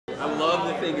I love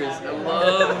the fingers. I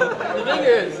love the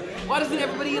fingers. Why doesn't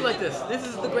everybody eat like this? This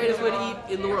is the greatest way to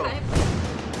eat in the world.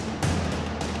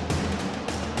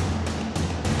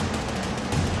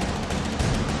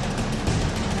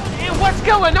 And what's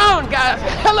going on, guys?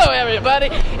 Hello, everybody.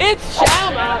 It's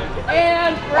Xiaomanyc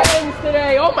and friends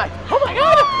today. Oh my god!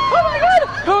 Oh my god!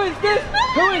 Who is this?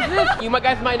 Who is this? You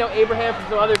guys might know Abraham from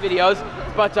some other videos,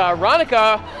 but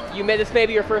Ronica, this may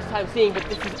be your first time seeing, but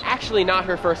this is actually not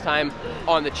her first time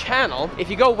on the channel. If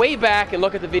you go way back and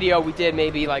look at the video we did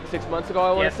maybe like 6 months ago,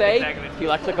 I want to say. Exactly. If you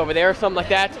like click over there or something like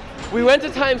that. We went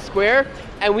to Times Square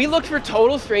and we looked for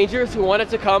total strangers who wanted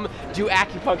to come do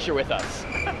acupuncture with us.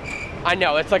 I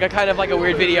know, it's like a kind of like a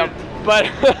weird video, but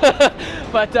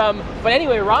but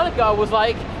anyway, Ronica was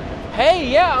like, hey,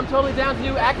 yeah, I'm totally down to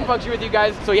do acupuncture with you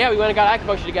guys. So yeah, we went and got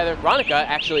acupuncture together. Ronica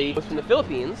actually was from the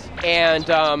Philippines, and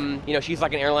you know, she's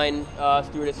like an airline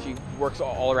stewardess. She works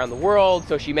all around the world.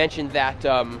 So she mentioned that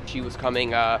she was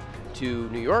coming to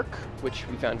New York, which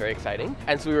we found very exciting.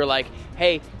 And so we were like,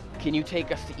 hey, can you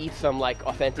take us to eat some like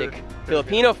authentic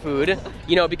Filipino food?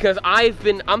 You know, because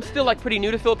I'm still like pretty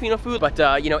new to Filipino food, but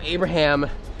you know, Abraham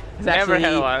has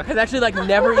actually like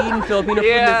never eaten Filipino food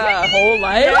his whole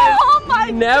life. Yes. Oh my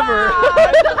never.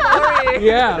 God. Sorry.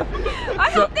 Yeah.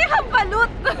 I hope they have balut.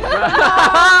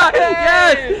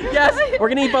 Yes. We're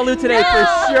gonna eat balut today for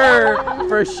sure.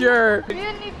 For sure. You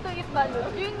need to eat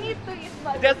balut. You need to eat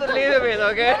balut. Just a little bit,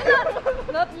 okay?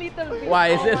 Not little bit. Why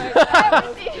is it?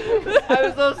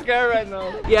 I'm so scared right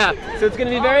now. Yeah, so it's gonna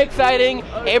be very exciting.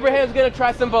 Abraham's gonna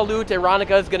try some balut, and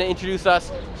Ronica's gonna introduce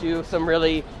us to some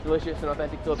really delicious and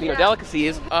authentic Filipino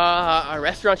delicacies. Our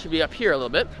restaurant should be up here a little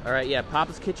bit. All right, yeah,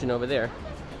 Papa's Kitchen over there.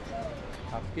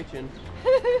 Papa's Kitchen.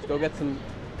 Let's go get some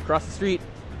across the street.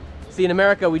 See, in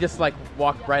America, we just like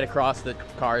walk right across the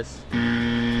cars.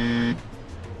 And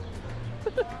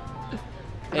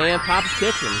Papa's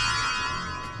Kitchen.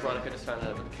 Ronica just found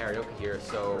out about the karaoke here,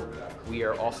 so we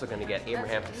are also going to get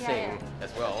Abraham to sing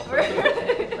as well. Right?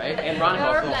 And Ronica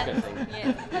also going to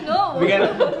sing. No. We're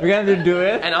gonna do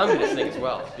it? And I'm going to sing as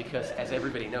well, because as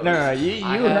everybody knows, No, you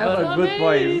have a good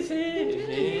voice.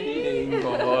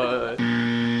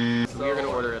 So we're going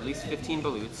to order at least 15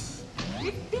 baluts.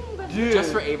 Dude.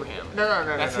 Just for Abraham. No.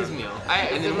 That's his meal.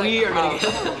 And then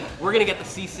we're gonna get the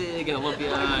sisig and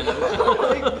Olympia.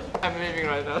 And I'm leaving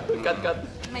right now. Cut.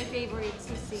 My favorite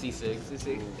sisig.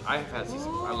 Sisig. I have had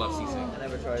sisig. I love sisig. I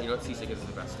never tried. You know what sisig is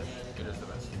the best? It is the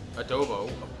best. Adobo.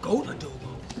 Goat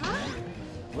adobo.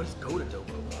 What is goat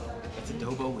adobo? It's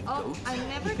adobo with goats? I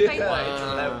never tried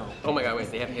that. Oh my god,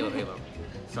 wait, they have halo.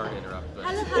 Sorry to interrupt. But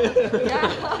Hello.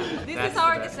 Yeah. This is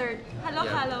our dessert. Hello.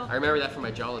 I remember that from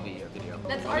my Jollibee video.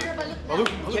 Let's order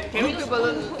balut. Can we do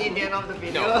balut in the end of the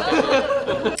video?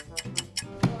 No.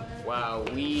 Wow,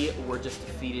 we were just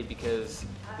defeated because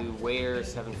the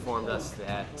waiters have informed us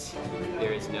that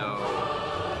there is no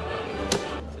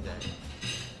today.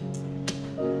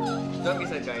 Don't be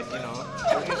sad, guys, you know.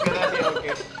 Everything's gonna be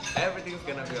okay. Everything's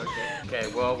gonna be okay. Okay,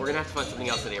 well, we're gonna have to find something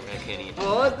else that Abraham can't eat.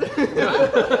 What?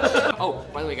 Oh,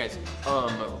 by the way, guys,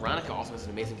 Ronica also has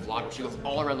an amazing vlog where she goes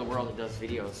all around the world and does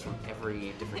videos from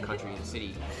every different country and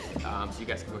city. So you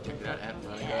guys can go check it out at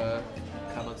Ronica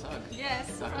Kamayan. Yes,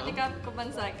 Ronica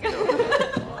Kamayan.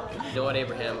 You know what,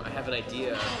 Abraham? I have an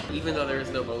idea. Even though there is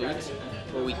no balut,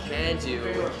 what we can do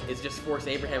is just force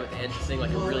Abraham at the end to sing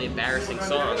like a really embarrassing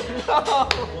song.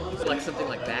 Like something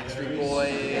like Backstreet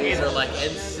Boys or like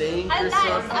NSYNC or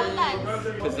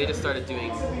something. Because they just started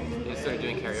doing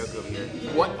karaoke over here.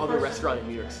 What other restaurant in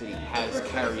New York City has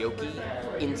karaoke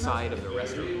inside of the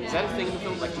restaurant? Is that a thing in the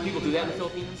Philippines? Like, do people do that in the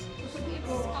Philippines?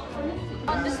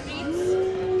 On the streets.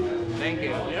 Thank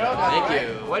you. Thank you.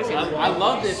 What is it? I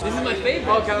love this. This is my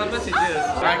favorite. Oh, calamansi juice.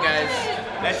 All right, guys.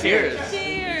 Let's cheers.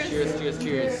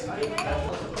 Cheers.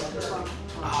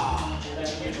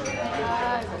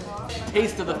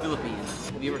 Taste of the Philippines.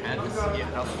 Have you ever had this?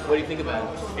 Yeah. What do you think about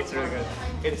it? It's really good.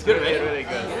 It's good, right? Really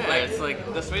good. Yeah, like, it's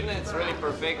like the sweetness is really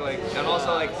perfect, like, and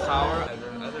also like sour. I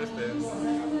don't understand.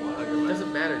 It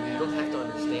doesn't matter. You don't have to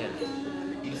understand.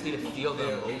 You just need to feel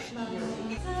the emotion.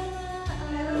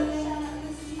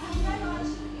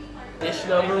 Dish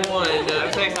number 1.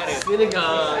 I'm so excited. Sinigang.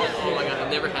 Oh my god, I've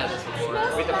never had this before.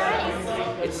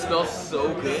 It smells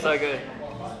so good. So good.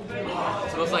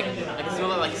 It smells like, I can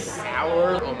smell it like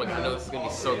sour. Oh my god, no, this is gonna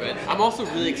be so good. I'm also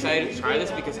really excited to try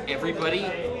this because everybody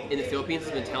in the Philippines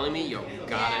has been telling me, yo, you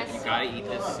gotta eat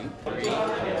this soup. 3, 2, 1.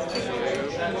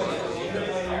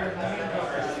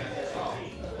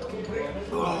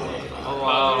 Oh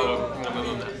wow.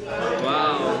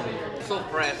 Wow. So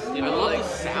fresh, you know, I love like the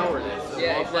sourness.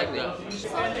 Yeah, exactly. So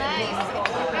nice.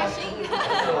 It's refreshing.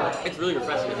 It's really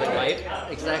refreshing. It's like light.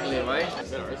 Exactly, right?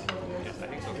 Is that ours? Yes, I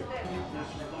think so.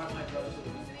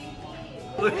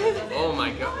 Oh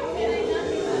my god.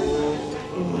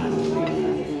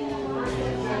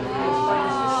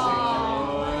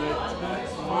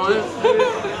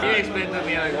 Can you explain to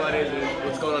me like what is it?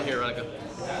 What's going on here, Ronica?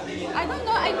 I don't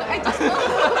know. I just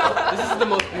know. This is the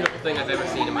most beautiful thing I've ever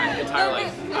seen in my entire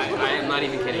life. I am not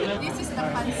even kidding. This is the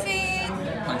pancit.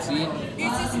 Pancit.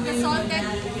 This is the salted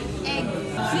egg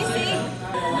sisig.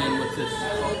 And what's this?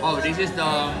 Oh, this is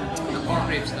the pork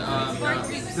ribs. Pork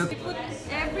ribs. We put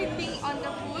everything on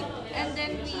the food and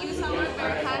then we use our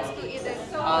bare hands to eat it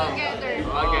together.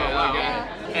 Okay.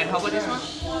 Yeah. And how about this one?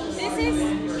 This is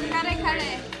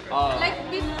kare. Oh. Like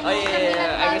beef.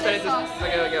 Yeah. I'm excited to. sauce.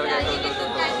 Okay. Yeah, you need to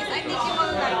try this. I think you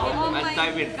will like it. Oh Let's my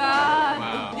dive in. god.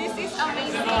 Wow. This is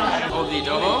amazing. Oh, the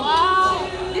adobo?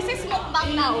 Wow. This is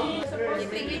mukbang now.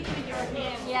 Eating it with your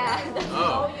hand. Yeah.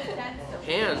 Oh.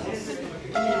 Hands.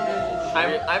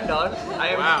 I'm done.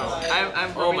 Wow.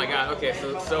 I'm Oh my god. Okay,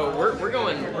 so we're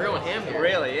going ham here.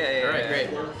 Really? Yeah. All right, great.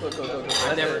 Go.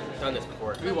 I've never done this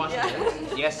before. Can we wash Yeah.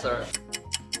 hands? Yes, sir.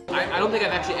 I don't think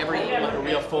I've actually ever eaten like a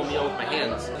real full meal with my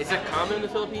hands. Is that common in the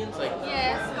Philippines? Like,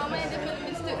 Yes, common in the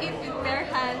Philippines to eat with bare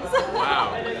hands.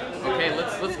 wow. Okay,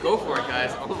 let's go for it,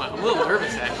 guys. Oh my, I'm a little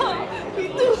nervous actually.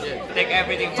 Shit. Take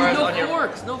everything Dude, first no on your.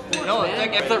 forks, no forks. No, man.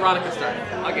 take Let's let Ronica start.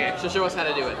 Okay. She'll show us how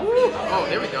to do it. Oh,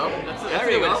 there we go. That's There a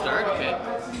we good way to go. start. Okay,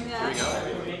 Yeah. here we go.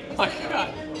 Oh my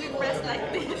god. We press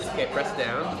like this. Okay, press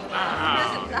down.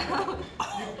 Press it down.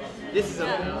 This is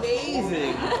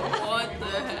amazing. What the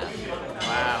heck?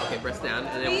 Wow. Okay, press down,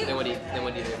 and then what do you do?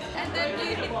 And then you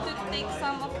need to take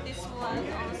some of this one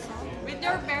also. With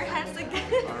your bare hands again.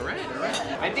 All right.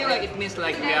 I think like it means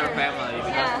like we are family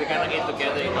because Yeah. we cannot eat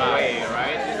together in a way,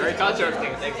 right? It's very cultural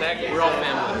things. Exactly. We're all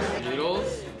family.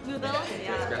 Noodles. Noodles?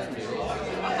 Let's grab some noodles.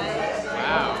 Okay.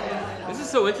 Wow. This is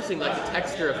so interesting, like the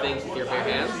texture of things with your bare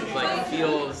hands. It's like it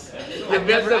feels. The I've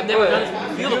best never of done food.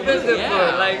 this. Feel The best of yeah.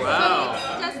 food, like- Wow.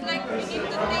 So just like you need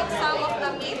to take some of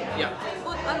the meat, Yeah.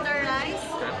 put on the rice,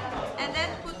 Okay. and then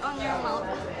put on your mouth.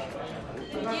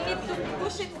 You need to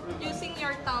push it using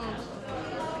your thumb.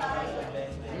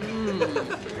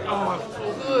 Oh, it's so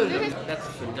good. That's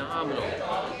phenomenal.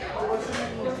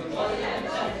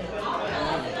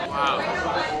 Wow.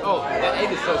 Oh, that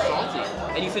egg is so salty.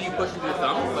 And you said you push it with your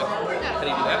thumb? Like, how do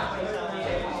you do that?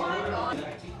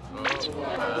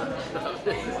 Oh,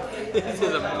 this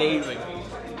is amazing.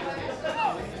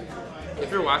 If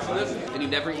you're watching this and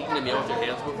you've never eaten a meal with your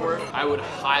hands before, I would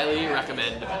highly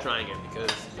recommend trying it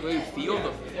because the way you feel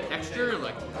the texture,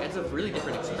 like, it's a really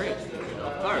different experience. You know?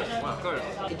 Of course. Wow. Of course.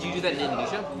 Did you do that in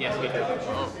Indonesia? Yes, we do. Oh,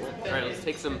 cool. All right, let's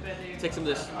take some of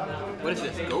this. What is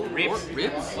this? Goat Ribs. pork?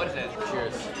 Ribs? What is that?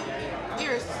 Cheers.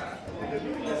 Cheers.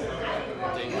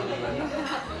 Ding.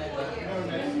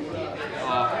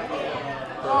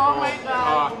 Oh my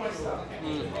god.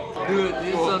 Dude, this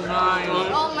is so nice.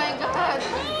 Oh my god.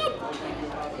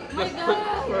 My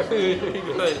god.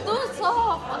 Good. Too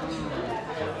soft.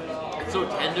 It's so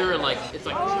tender and like it's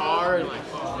like char and like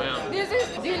oh man. This is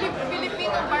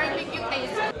Filipino barbecue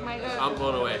taste. Oh my god. I'm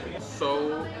blown away.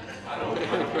 So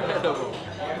incredible.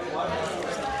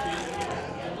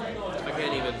 I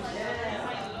can't even.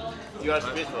 You are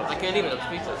speechless. I can't even. I'm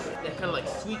speechless. That kind of like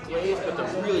sweet glaze, but the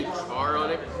really char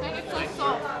on it. And it's so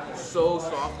soft. So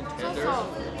soft and So tender.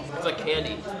 soft. It's like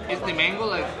candy. Is the mango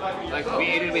like we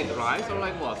ate it with rice or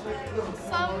like what?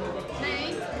 Some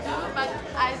may do, but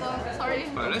I don't. Sorry.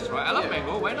 Well, let's try. I love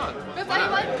mango. Why not? Because I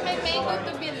want my mango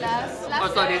to be last. Oh,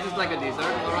 so this is like a dessert.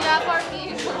 Alright. Yeah, for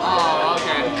me. Oh,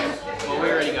 okay. Well, we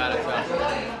already got it, so.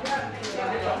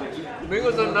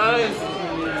 Mango's so nice.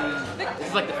 This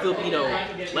is like the Filipino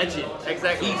legend.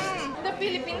 Exactly. Feast. The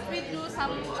Philippines, we do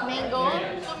some mango,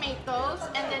 tomatoes,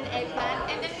 and then eggplant,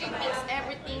 and then we mix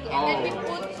everything, and then we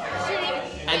put shrimp.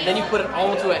 And then you put it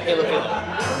all into a halo halo.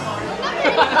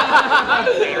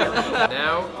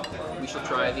 Now, we should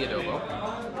try the adobo.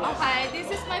 Okay,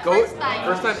 this is my Goat, first time.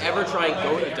 first time ever trying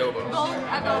goat adobo. Goat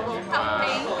adobo.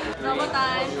 Campaign. Double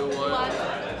time. 3, 2, 1. One.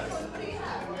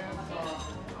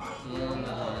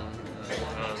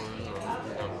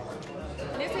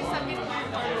 This is a bit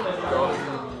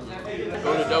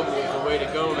Goat adobo is the way to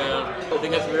go, man. I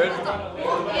think that's weird.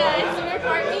 yeah, it's weird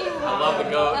for me. I love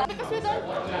the goat. Because we don't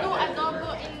do adobo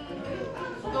in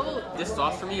goat. This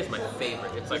sauce for me is my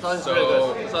favorite. It's like sauce is so really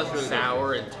good. The sauce is really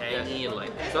sour and tangy and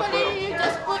like. Usually you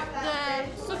just put the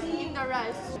soup in the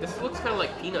rice. This looks kind of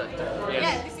like peanut.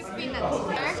 Yeah, this is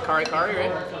peanuts. Kare,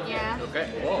 right? Yeah. Okay.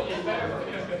 Whoa.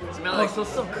 It smells like so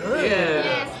good. yeah.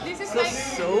 Yes, this is Smells like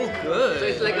so good. So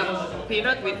it's like a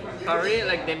peanut with curry,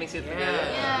 like they mix it together.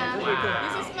 yeah.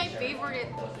 Wow. This is my favorite.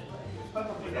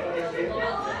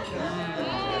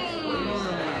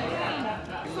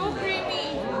 So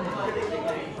creamy.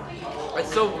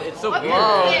 It's so Okay. weird.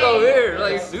 Wow, it's so weird.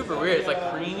 Like Like super weird. It's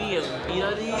like creamy and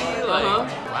peanutty. Like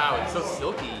wow, it's so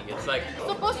silky. It's like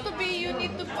Supposed to be you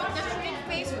need to put the shrimp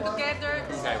paste together.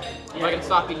 okay. If I can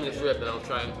stop eating this rib, then I'll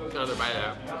try another bite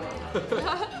out.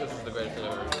 This is the greatest thing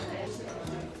ever.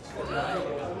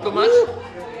 too much.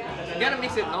 You gotta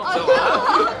mix it, no? So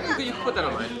You can put that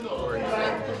on mine. Don't worry.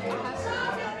 That's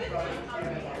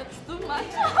too much.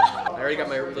 I already got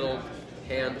my little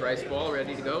hand rice ball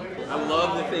ready to go. I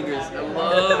love the fingers. I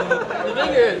love the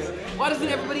fingers. Why doesn't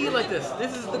everybody eat like this?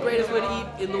 This is the greatest way to eat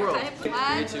in the world.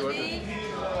 You too, Orphan.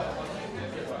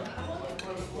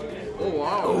 oh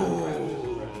wow.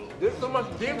 Ooh. There's so much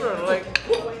deeper. Like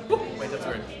Wait, that's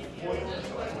weird.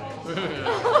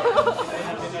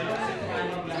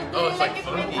 Oh, it's like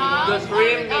funky. the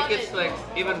shrimp make it like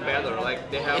even better. Like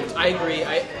they have. I agree.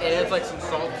 It adds like some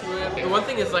salt to it. The one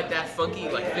thing is like that funky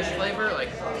like fish flavor. Like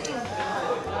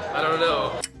I don't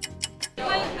know. Oh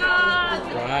my god!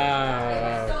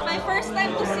 Wow. My first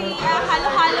time to see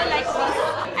halo-halo like this.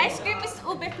 Ice cream is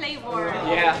ube flavor.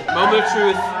 Yeah. Moment of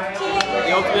truth.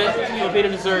 The ultimate Filipino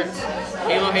dessert.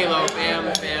 Halo, halo, bam,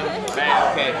 bam,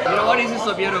 bam. Okay. You know what? This is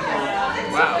so beautiful.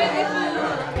 Wow.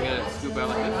 I'm gonna scoop out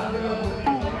like this.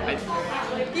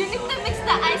 You need to mix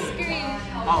the ice cream.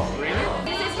 Oh really?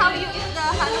 This is how you eat the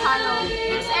halo-halo.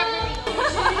 Mix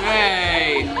everything.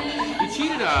 Hey, you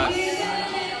cheated us.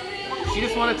 She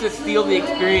just wanted to steal the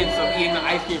experience of eating the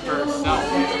ice cream for herself.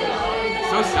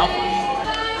 So selfish.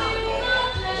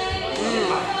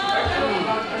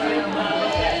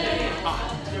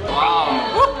 Wow.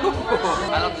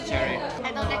 I love the cherry.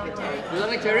 I don't like the cherry. You don't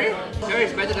like cherry? Cherry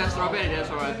is better than strawberry. That's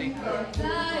what I think.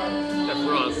 That's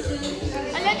wrong.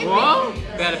 I like it. Wrong?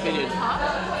 Bad opinion.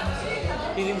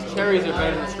 He thinks cherries are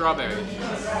better than strawberries. No.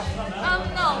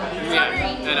 Yeah, Strawberry.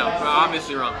 I know. Well,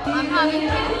 obviously wrong. I'm having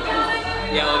it.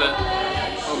 Yeah, a little bit.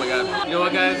 Oh my god. You know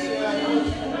what, guys?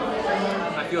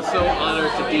 I feel so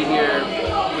honored to be here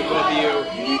with both of you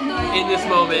in this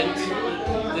moment.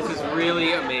 This is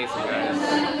really amazing, guys.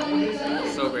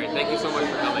 So great. Thank you so much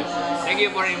for coming. Thank you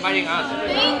for inviting us.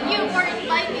 Thank you for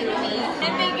inviting me.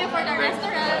 And thank you for the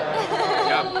restaurant.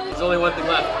 Yep. There's only one thing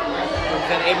left.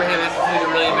 Then Abraham has to sing a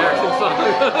really embarrassing song.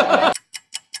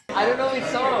 I don't know which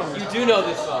song. You do know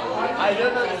this song. I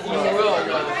don't know this You song. will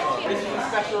know this song. This is a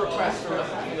special request from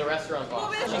the restaurant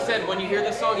boss. She said when you hear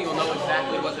this song, you will know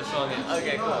exactly what the song is.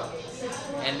 Okay, cool.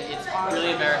 And it's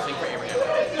really embarrassing for Abraham.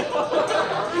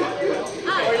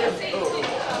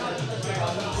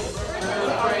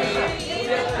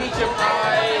 Pizza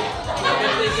pie. I've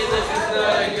been thinking this is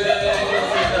not good. This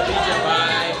is a pizza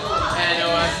pie. I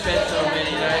know I spent so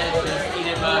many nights just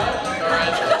eating my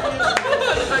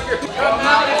from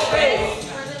outer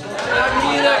space. I'm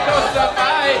Nina Costa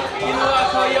Pie. You know I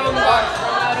call young box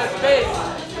from outer space.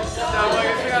 Now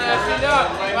we're gonna see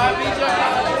up. My pizza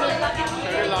pie.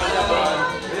 Turn on the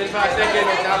bun. In 5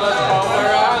 seconds, I must call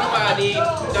around money.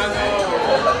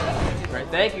 Alright,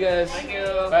 thank you guys. Thank you.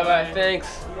 Bye bye.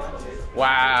 Thanks.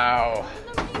 Wow.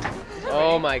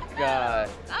 Oh my god.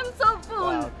 I'm so full.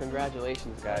 Wow,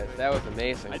 congratulations guys. That was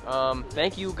amazing.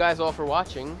 Thank you guys all for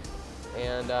watching.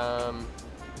 And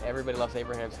everybody loves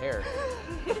Abraham's hair.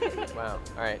 Wow.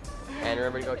 Alright. And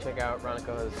remember to go check out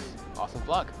Ronica's awesome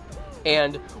vlog.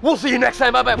 And we'll see you next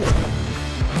time. Bye bye.